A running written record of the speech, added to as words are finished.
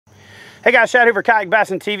Hey guys, Shad Hoover, Kayak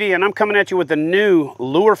Bass and TV, and I'm coming at you with a new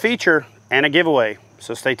lure feature and a giveaway,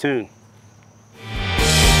 so stay tuned.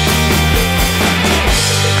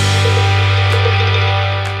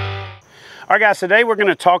 All right guys, today we're going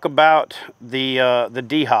to talk about the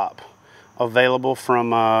D-Hop available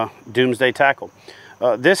from Doomsday Tackle.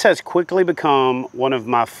 This has quickly become one of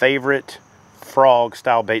my favorite frog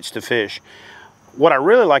style baits to fish. What I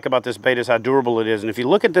really like about this bait is how durable it is. And if you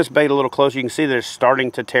look at this bait a little closer, you can see that it's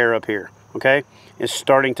starting to tear up here, okay? It's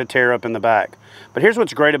starting to tear up in the back. But here's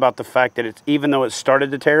what's great about the fact that it's, even though it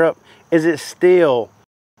started to tear up, is it's still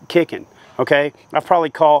kicking, okay? I've probably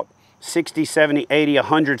caught 60, 70, 80,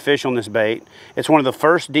 100 fish on this bait. It's one of the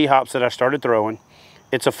first D-Hops that I started throwing.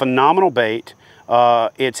 It's a phenomenal bait.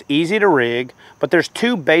 It's easy to rig, but there's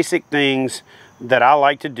two basic things that I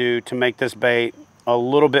like to do to make this bait a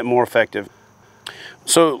little bit more effective.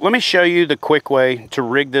 So let me show you the quick way to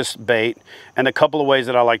rig this bait and a couple of ways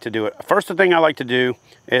that I like to do it. First, the thing I like to do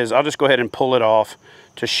is I'll just go ahead and pull it off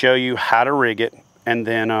to show you how to rig it, and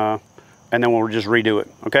then we'll just redo it,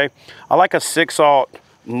 okay? I like a 6/0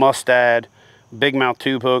 Mustad big mouth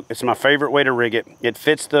tube hook. It's my favorite way to rig it. It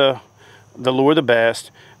fits the lure the best,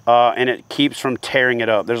 and it keeps from tearing it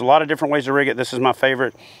up. There's a lot of different ways to rig it. This is my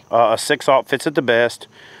favorite. A 6/0 fits it the best.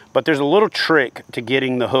 But there's a little trick to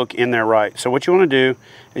getting the hook in there right. So what you want to do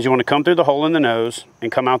is you want to come through the hole in the nose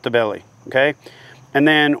and come out the belly, okay? And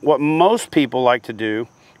then what most people like to do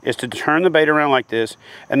is to turn the bait around like this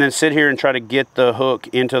and then sit here and try to get the hook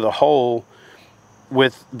into the hole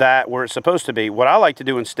with that where it's supposed to be. What I like to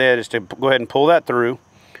do instead is to go ahead and pull that through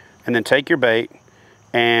and then take your bait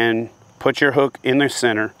and put your hook in the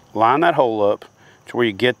center, line that hole up to where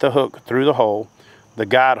you get the hook through the hole, the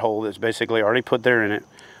guide hole that's basically already put there in it.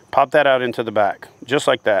 Pop that out into the back, just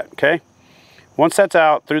like that, okay? Once that's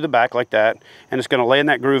out through the back like that, and it's gonna lay in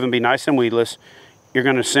that groove and be nice and weedless, you're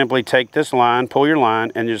gonna simply take this line, pull your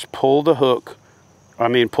line, and just pull the hook,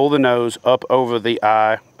 pull the nose up over the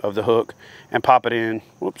eye of the hook and pop it in,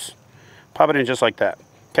 whoops, pop it in just like that,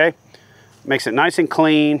 okay? Makes it nice and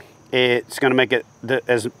clean. It's gonna make it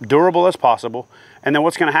as durable as possible. And then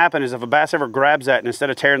what's gonna happen is if a bass ever grabs that and instead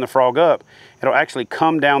of tearing the frog up, it'll actually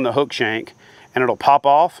come down the hook shank and it'll pop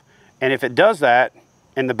off. And if it does that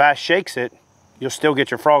and the bass shakes it, you'll still get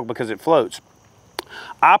your frog because it floats.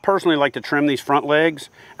 I personally like to trim these front legs,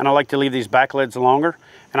 and I like to leave these back legs longer,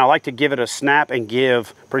 and I like to give it a snap and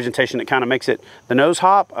give presentation that kind of makes it the nose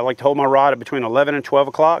hop. I like to hold my rod at between 11 and 12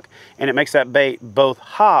 o'clock, and it makes that bait both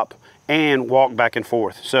hop and walk back and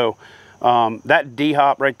forth. So that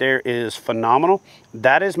D-Hop right there is phenomenal.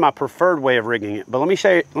 That is my preferred way of rigging it. But let me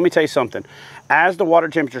tell you something. As the water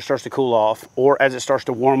temperature starts to cool off, or as it starts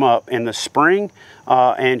to warm up in the spring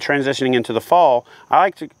and transitioning into the fall,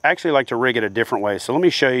 I actually like to rig it a different way. So let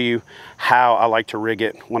me show you how I like to rig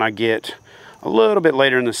it when I get a little bit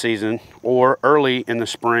later in the season or early in the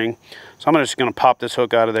spring. So I'm just gonna pop this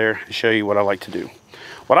hook out of there and show you what I like to do.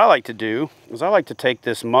 What I like to do is I like to take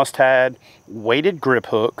this Mustad weighted grip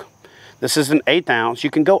hook. This is an 1/8 ounce.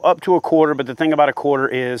 You can go up to a 1/4, but the thing about a 1/4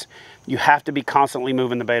 is you have to be constantly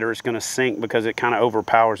moving the bait or it's gonna sink because it kind of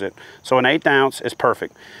overpowers it. So an 1/8 ounce is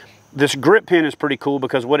perfect. This grip pin is pretty cool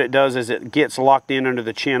because what it does is it gets locked in under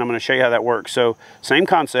the chin. I'm gonna show you how that works. So same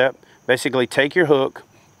concept, basically take your hook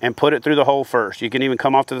and put it through the hole first. You can even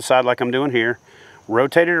come off to the side like I'm doing here,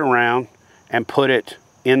 rotate it around and put it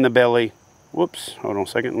in the belly. Whoops, hold on a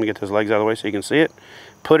second. Let me get those legs out of the way so you can see it.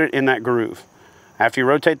 Put it in that groove. After you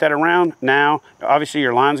rotate that around, now obviously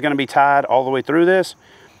your line's gonna be tied all the way through this.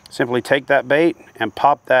 Simply take that bait and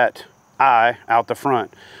pop that eye out the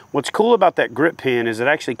front. What's cool about that grip pin is it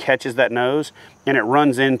actually catches that nose and it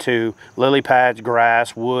runs into lily pads,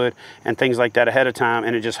 grass, wood, and things like that ahead of time,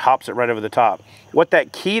 and it just hops it right over the top. What that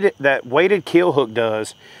weighted keel hook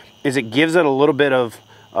does is it gives it a little bit of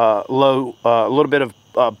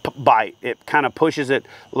bite. It kind of pushes it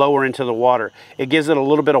lower into the water. It gives it a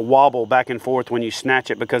little bit of wobble back and forth when you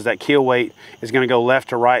snatch it because that keel weight is going to go left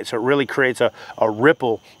to right, so it really creates a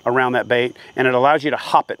ripple around that bait, and it allows you to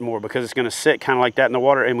hop it more because it's going to sit kind of like that in the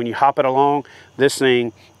water, and when you hop it along, this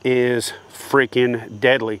thing is freaking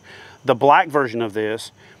deadly. The black version of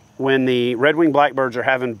this, when the red-winged blackbirds are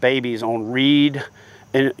having babies on reed-based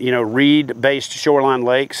shoreline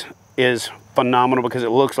lakes, is phenomenal because it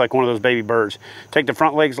looks like one of those baby birds. Take the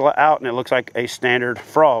front legs out and it looks like a standard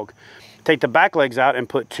frog. Take the back legs out and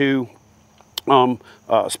put two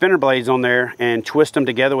spinner blades on there and twist them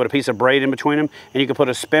together with a piece of braid in between them, and you can put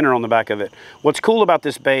a spinner on the back of it. What's cool about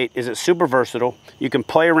this bait is it's super versatile. You can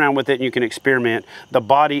play around with it and you can experiment. The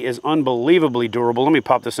body is unbelievably durable. Let me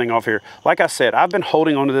pop this thing off here. Like I said, I've been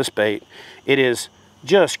holding onto this bait. It is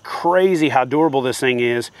Just crazy how durable this thing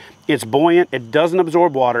is. It's buoyant, it doesn't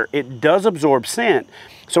absorb water, it does absorb scent.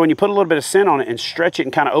 So when you put a little bit of scent on it and stretch it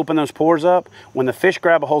and kind of open those pores up, when the fish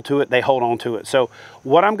grab a hold to it, they hold on to it. So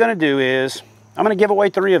what I'm gonna do is, I'm gonna give away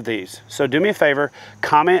 3 of these. So do me a favor,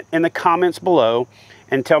 comment in the comments below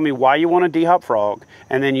and tell me why you want a D-Hop frog,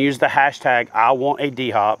 and then use the hashtag I want a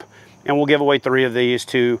D-Hop, and we'll give away 3 of these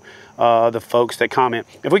to the folks that comment.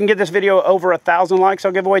 If we can get this video over 1,000 likes,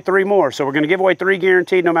 I'll give away 3 more. So we're gonna give away 3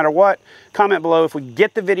 guaranteed no matter what. Comment below. If we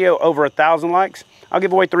get the video over 1,000 likes, I'll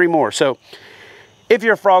give away 3 more. So if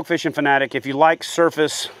you're a frog fishing fanatic, if you like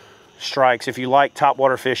surface strikes, if you like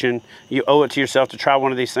topwater fishing, you owe it to yourself to try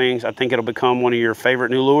one of these things. I think it'll become one of your favorite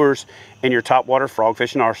new lures in your topwater frog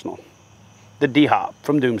fishing arsenal. The D-Hop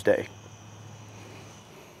from Doomsday.